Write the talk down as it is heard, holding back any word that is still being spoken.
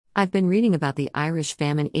I've been reading about the Irish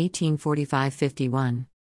famine 1845-51.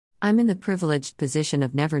 I'm in the privileged position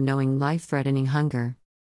of never knowing life-threatening hunger.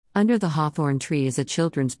 Under the Hawthorn Tree is a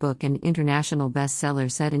children's book and international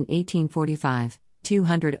bestseller set in 1845,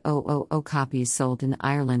 200,000 copies sold in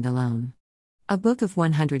Ireland alone. A book of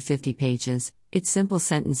 150 pages, its simple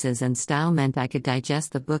sentences and style meant I could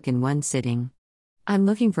digest the book in one sitting. I'm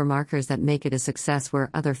looking for markers that make it a success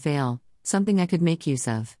where others fail, something I could make use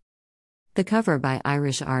of. The cover by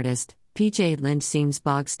Irish artist, P.J. Lynch seems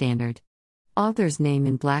bog standard. Author's name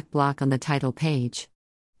in black block on the title page.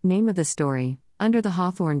 Name of the story, Under the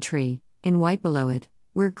Hawthorn Tree, in white below it,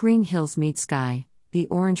 where green hills meet sky, the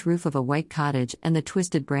orange roof of a white cottage and the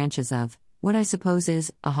twisted branches of, what I suppose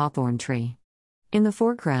is, a hawthorn tree. In the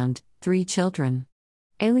foreground, 3 children.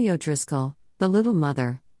 Ailey O'Driscoll, the little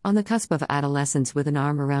mother, on the cusp of adolescence with an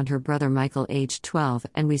arm around her brother Michael aged 12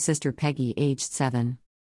 and wee sister Peggy aged 7.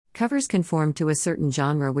 Covers conform to a certain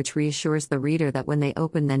genre which reassures the reader that when they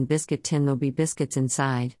open then biscuit tin there'll be biscuits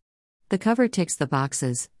inside. The cover ticks the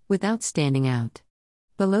boxes, without standing out.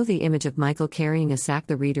 Below the image of Michael carrying a sack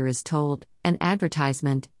the reader is told, an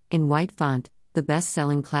advertisement, in white font, the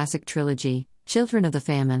best-selling classic trilogy, Children of the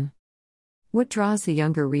Famine. What draws the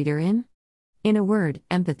younger reader in? In a word,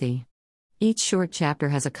 empathy. Each short chapter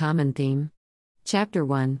has a common theme. Chapter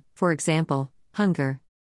 1, for example, hunger.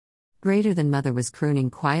 Greater than mother was crooning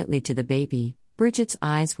quietly to the baby. Bridget's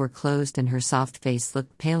eyes were closed and her soft face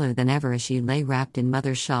looked paler than ever as she lay wrapped in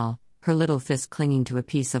mother's shawl, her little fist clinging to a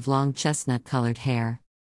piece of long chestnut-colored hair.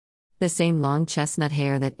 The same long chestnut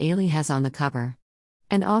hair that Ailey has on the cover.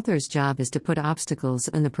 An author's job is to put obstacles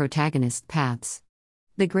in the protagonist's paths.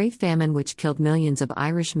 The Great Famine which killed millions of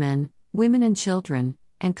Irish men, women and children,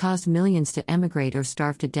 and caused millions to emigrate or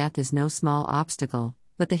starve to death is no small obstacle,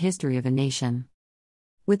 but the history of a nation.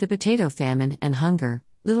 With the potato famine and hunger,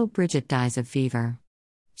 little Bridget dies of fever.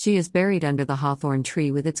 She is buried under the hawthorn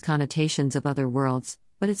tree with its connotations of other worlds,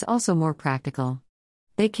 but it's also more practical.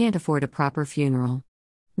 They can't afford a proper funeral.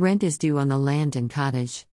 Rent is due on the land and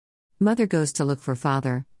cottage. Mother goes to look for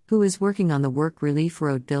father, who is working on the work relief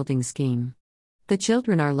road building scheme. The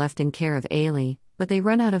children are left in care of Ailey, but they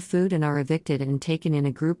run out of food and are evicted and taken in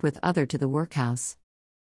a group with other to the workhouse.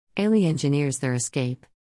 Ailey engineers their escape.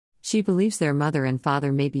 She believes their mother and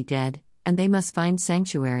father may be dead, and they must find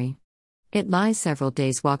sanctuary. It lies several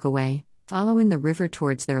days' walk away, following the river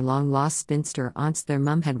towards their long-lost spinster aunts their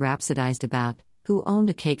mum had rhapsodized about, who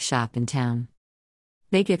owned a cake shop in town.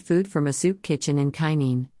 They get food from a soup kitchen in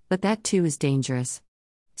Kineen, but that too is dangerous.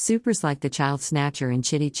 Supers like the child snatcher in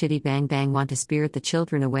Chitty Chitty Bang Bang want to spirit the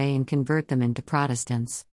children away and convert them into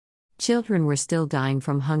Protestants. Children were still dying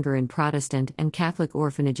from hunger in Protestant and Catholic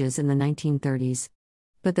orphanages in the 1930s.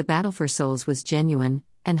 But the battle for souls was genuine,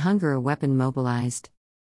 and hunger a weapon mobilized.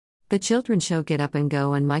 The children show get up and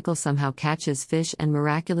go and Michael somehow catches fish and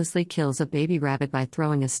miraculously kills a baby rabbit by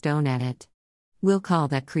throwing a stone at it. We'll call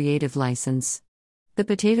that creative license. The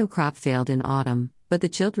potato crop failed in autumn, but the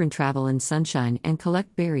children travel in sunshine and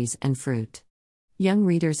collect berries and fruit. Young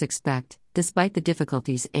readers expect, despite the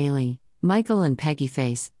difficulties Ailey, Michael and Peggy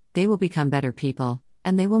face, they will become better people,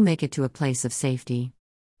 and they will make it to a place of safety.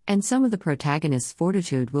 And some of the protagonist's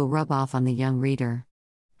fortitude will rub off on the young reader.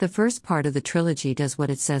 The first part of the trilogy does what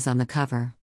it says on the cover.